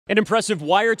An impressive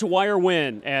wire-to-wire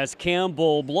win as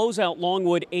Campbell blows out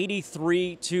Longwood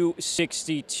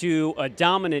 83-62. A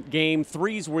dominant game.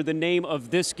 Threes were the name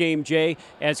of this game, Jay,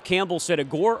 as Campbell set a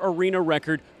Gore Arena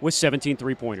record with 17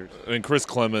 three-pointers. And Chris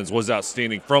Clemens was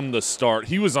outstanding from the start.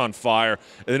 He was on fire,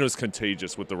 and then it was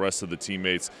contagious with the rest of the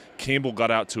teammates. Campbell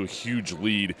got out to a huge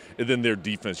lead, and then their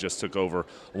defense just took over.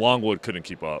 Longwood couldn't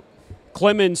keep up.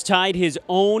 Clemens tied his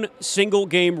own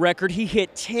single-game record. He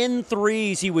hit 10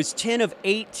 threes. He was 10 of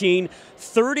 18,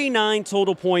 39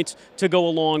 total points to go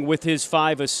along with his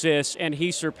 5 assists, and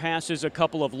he surpasses a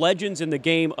couple of legends in the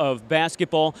game of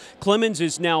basketball. Clemens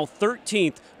is now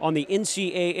 13th on the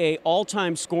NCAA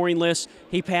all-time scoring list.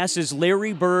 He passes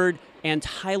Larry Bird and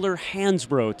Tyler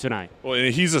Hansbrough tonight. Well,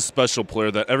 and he's a special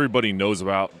player that everybody knows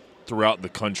about throughout the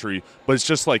country, but it's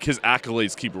just like his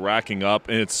accolades keep racking up,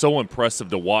 and it's so impressive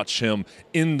to watch him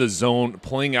in the zone,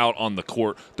 playing out on the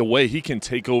court, the way he can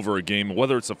take over a game,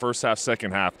 whether it's the first half,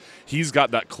 second half. He's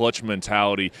got that clutch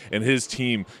mentality, and his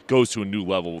team goes to a new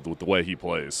level with the way he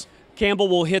plays. Campbell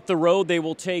will hit the road. They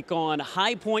will take on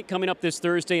High Point coming up this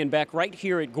Thursday and back right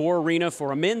here at Gore Arena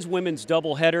for a men's-women's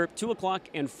doubleheader, 2 o'clock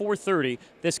and 4:30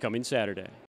 this coming Saturday.